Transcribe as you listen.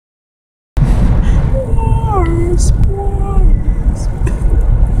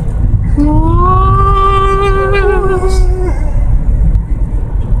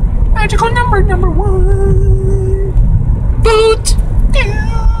Magical number one. Boot.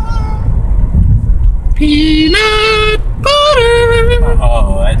 Peanut butter.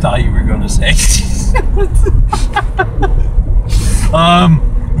 Oh, I thought you were going to say.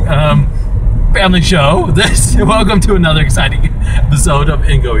 Family show. Welcome to another exciting episode of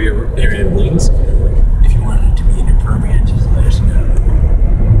Incoherent Ramblings. If you wanted to be inappropriate, just let us know.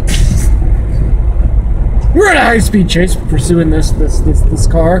 We're in a high-speed chase pursuing this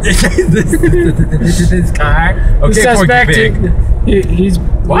car. This car. Okay, the suspect, he's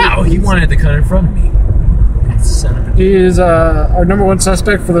wow. He wanted to cut in front of me. Son of a. He is our number one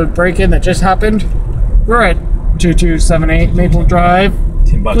suspect for the break-in that just happened. We're at 2278 Maple Drive.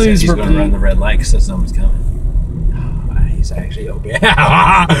 Tim Buck says he's going to run the red light because someone's coming. Oh, he's actually open.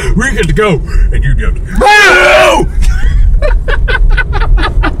 We're good to go, and you don't. Oh!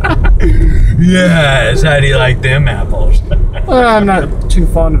 Yes, how do you like them apples? I'm not too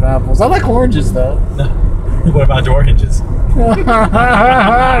fond of apples. I like oranges, though. No. What about the oranges?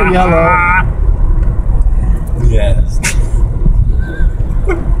 Yellow. Yes.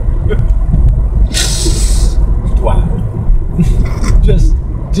 Wow. Just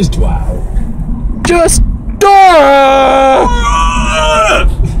wow. Just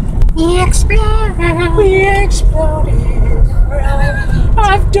We exploded.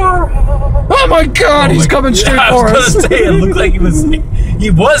 Oh my God! He's coming straight for us. I was gonna say it looked like he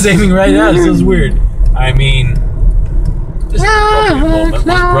was aiming right at us. It was weird. I mean, this moment was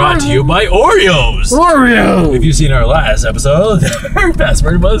brought to you by Oreos. Oreo. If you've seen our last episode, our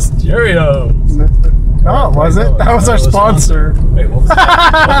password was Cheerios. Oh, was it? That was our sponsor. Wait, what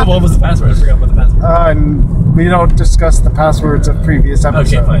was the password? I forgot what the password was. We don't discuss the passwords of previous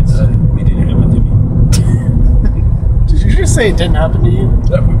episodes. Okay, fine. We didn't have it to me. Did you just say it didn't happen to you?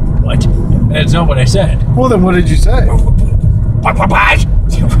 What? That's not what I said. Well, then what did you say? What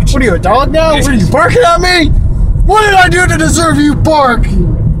are you, a dog now? What are you, barking at me? What did I do to deserve you bark?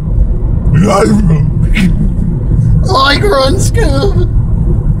 Like run, Scoob.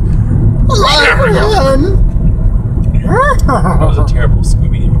 Like run. That was a terrible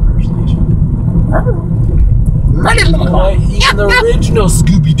Scooby impersonation. Even the original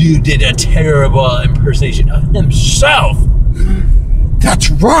Scooby-Doo did a terrible impersonation of himself. That's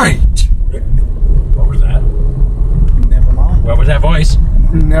right. What was that? Never mind. What was that voice?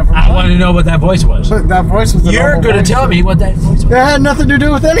 Never mind. I want to know what that voice was. But that voice was. You're going to tell me what that voice was. It had nothing to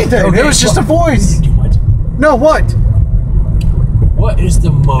do with anything. Okay, it was just a voice. What? No, what? What is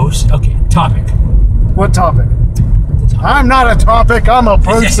the most... Okay, topic. What topic? I'm not a topic. I'm a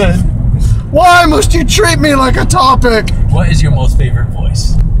person. Why must you treat me like a topic? What is your most favorite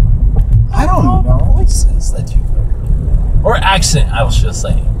voice? I don't know. Voices that you... Or accent, I will just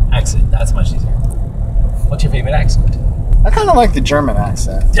say. Accent, that's much easier. What's your favorite accent? I kind of like the German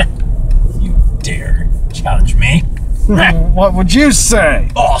accent. You dare challenge me? What would you say?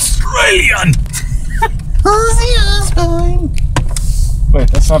 Australian! Aussie. Wait,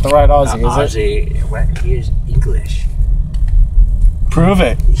 that's not the right Aussie, is it? Aussie, what? He is English. Prove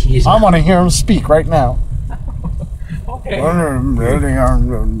it. I want to hear him speak right now. Okay. Sharon!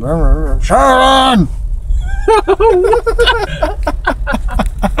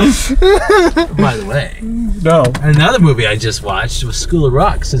 By the way, No. another movie I just watched was School of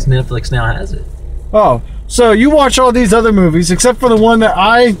Rock, since Netflix now has it. Oh, so you watch all these other movies except for the one that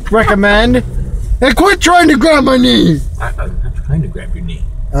I recommend, and quit trying to grab my knee. I'm not trying to grab your knee.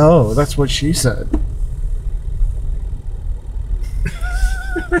 Oh, that's what she said.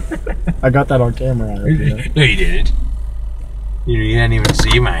 I got that on camera. No, you didn't. You didn't even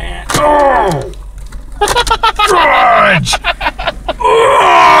see my hand. Oh! Fudge!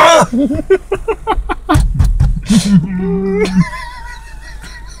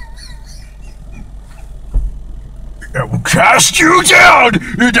 I will cast you down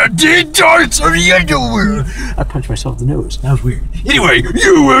in the deep darts of the underworld. I punched myself in the nose. That was weird. Anyway,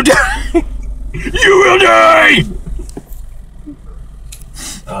 you will die. You will die.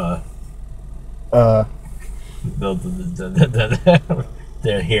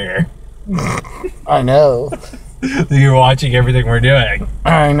 They're here. I know. You're watching everything we're doing.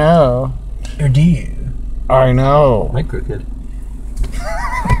 I know. Or do you? I know. Am I crooked?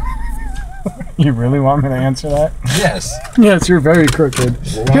 You really want me to answer that? Yes. Yes, you're very crooked.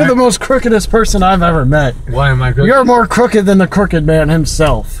 Why? You're the most crookedest person I've ever met. Why am I crooked? You're more crooked than the crooked man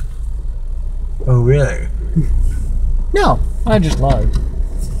himself. Oh, really? No, I just lied.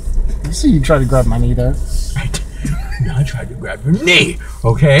 You see, you tried to grab my knee there. I tried to grab your knee,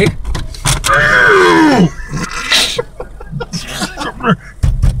 okay?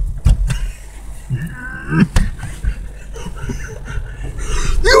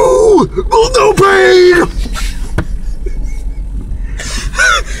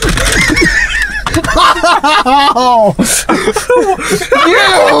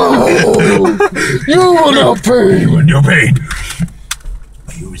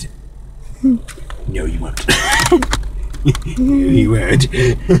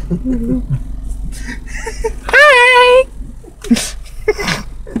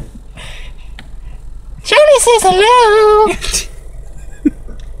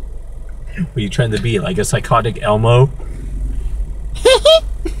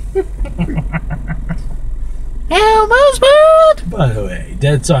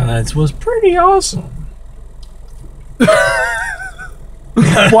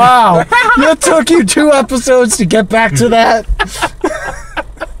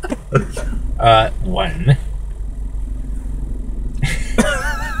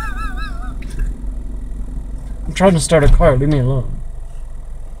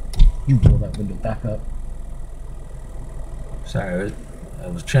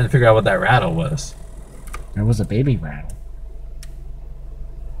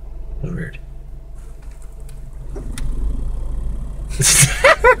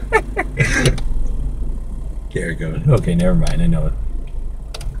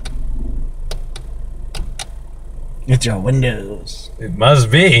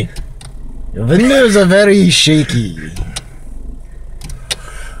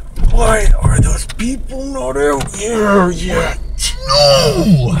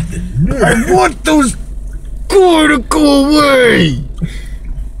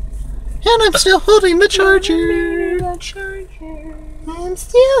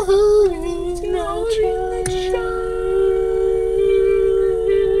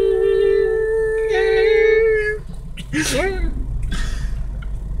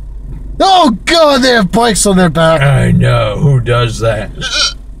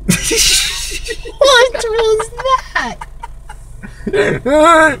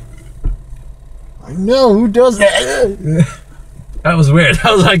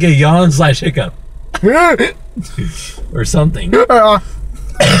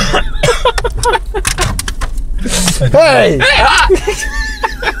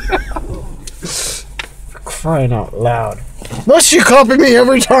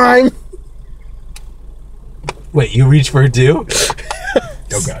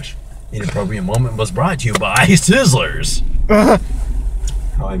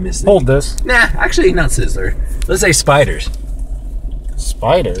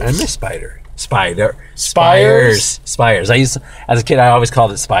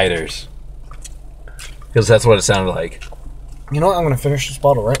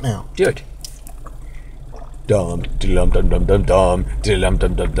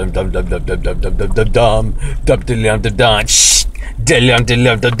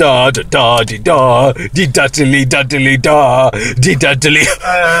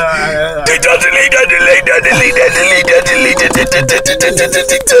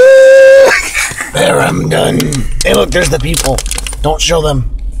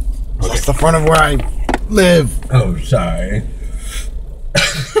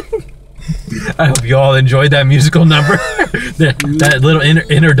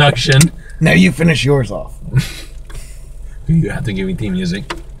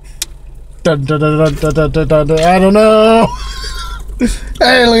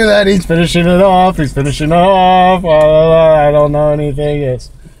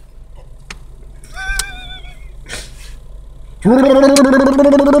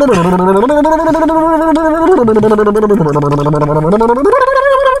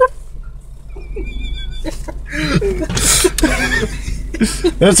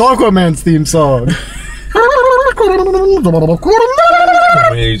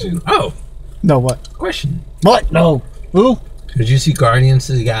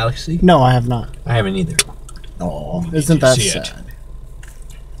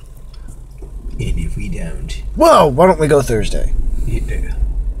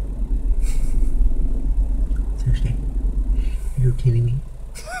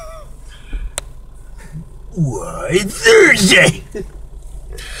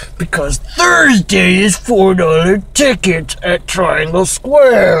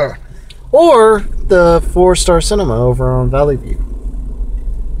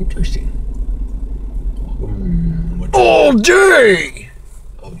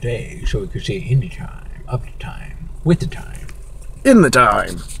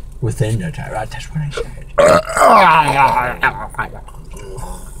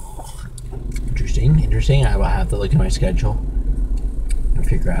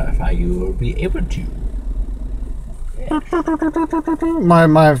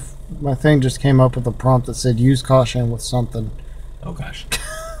 My thing just came up with a prompt that said use caution with something. Oh gosh.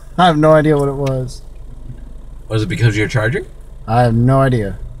 I have no idea what it was. Was it because of your charger? I have no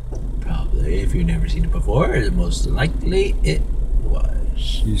idea. Probably. If you've never seen it before, most likely it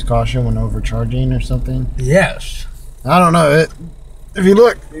was. Use caution when overcharging or something. Yes. I don't know. If you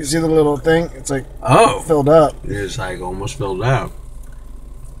look, you see the little thing? It's like filled up. It's like almost filled out.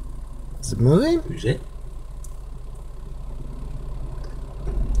 Is it moving? Is it?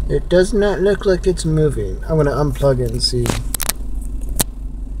 It does not look like it's moving. I'm going to unplug it and see.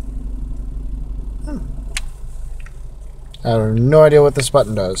 I have no idea what this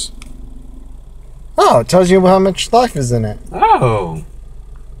button does. Oh, it tells you how much life is in it. Oh.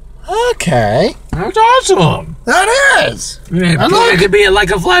 Okay. That's awesome. That is. It could be like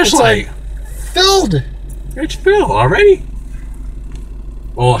a flashlight. Filled. It's filled already.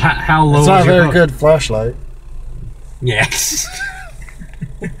 Well, how low It's is not a your very phone? good flashlight. Yes.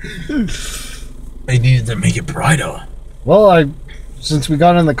 I needed to make it brighter. Well, since we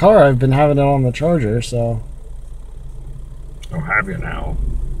got in the car, I've been having it on the charger, so... I'll have you now.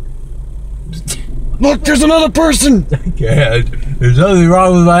 Look, there's another person! I can't. There's nothing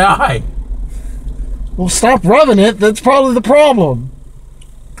wrong with my eye. Well, stop rubbing it. That's probably the problem.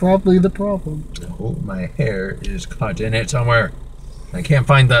 Probably the problem. Oh, my hair is caught in it somewhere. I can't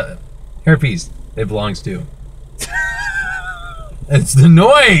find the hairpiece it belongs to. It's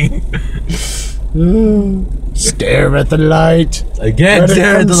annoying. Stare at the light. Again, Let it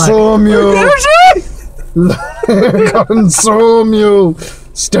stare at the consume light. you. Let it consume you.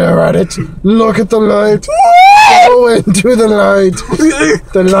 Stare at it. Look at the light. Go into the light.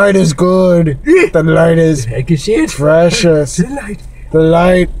 The light is good. The light is I can see it. precious. The light. The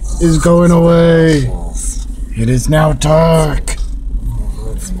light is going away. It is now dark.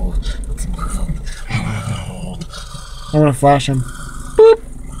 I'm gonna flash him. Boop.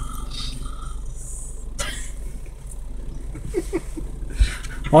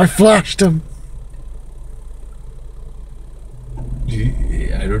 I flashed him.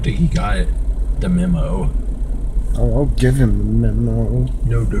 I don't think he got it. The memo. Oh, I'll give him the memo.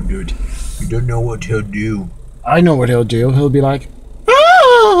 No, don't do it. You don't know what he'll do. I know what he'll do. He'll be like,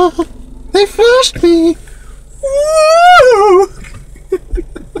 "Ah, they flashed me."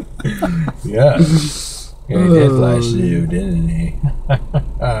 Yeah. He did flash you, didn't he?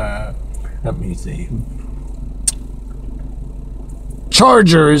 Let me see.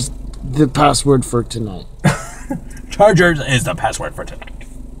 Charger is the password for tonight. Chargers is the password for tonight.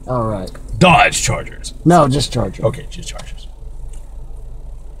 All right. Dodge Chargers. No, just Charger. Okay, just Chargers.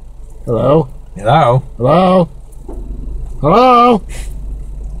 Hello? Hello? Hello? Hello?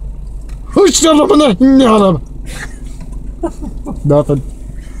 Who's still up in there? Nothing.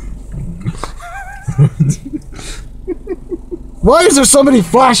 Why is there somebody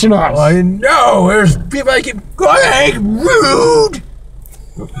flashing us? I know! There's people that keep going rude!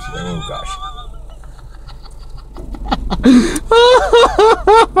 Oh gosh.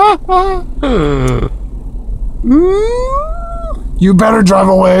 You better drive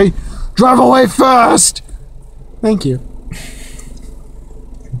away. Drive away fast. Thank you.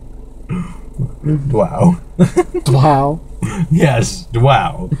 Wow. Wow. Yes,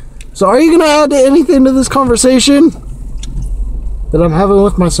 wow. So are you going to add anything to this conversation that I'm having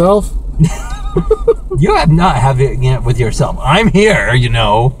with myself? You have not having it with yourself. I'm here, you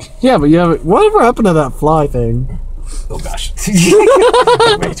know. Yeah, but you haven't. Whatever happened to that fly thing? Oh gosh.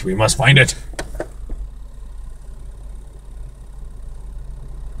 Wait, we must find it.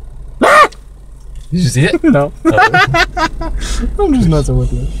 Did you see it? No. I'm just messing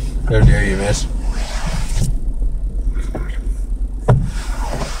with you. How dare you, miss.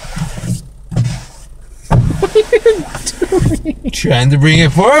 What are you doing? Trying to bring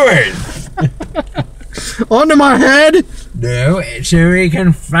it forward. Onto my head? No, so we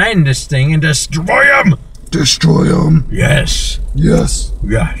can find this thing and destroy him. Destroy him. Yes. Yes.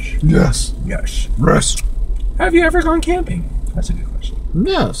 Yes. Yes. Yes. Rest. Have you ever gone camping? That's a good question.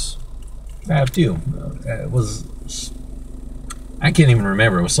 Yes. I have too. It was... I can't even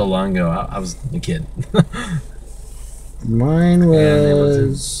remember. It was so long ago. I was a kid. Mine And it was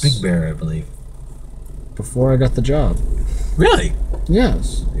was a Big Bear, I believe. before I got the job. Really?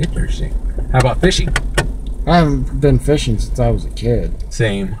 Yes. Interesting. How about fishing? I haven't been fishing since I was a kid.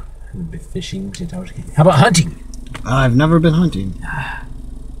 Same. I've been fishing since I was a kid. How about hunting? I've never been hunting.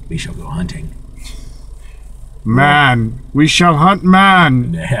 We shall go hunting. Man, we shall hunt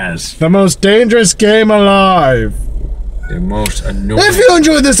man. Yes. The most dangerous game alive. The most annoying... If you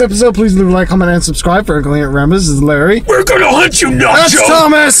enjoyed this episode, please leave a like, comment, and subscribe. For Incoherent Ramblings, this is Larry. We're gonna hunt you, Nacho! That's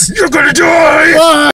Thomas! You're gonna die! Bye!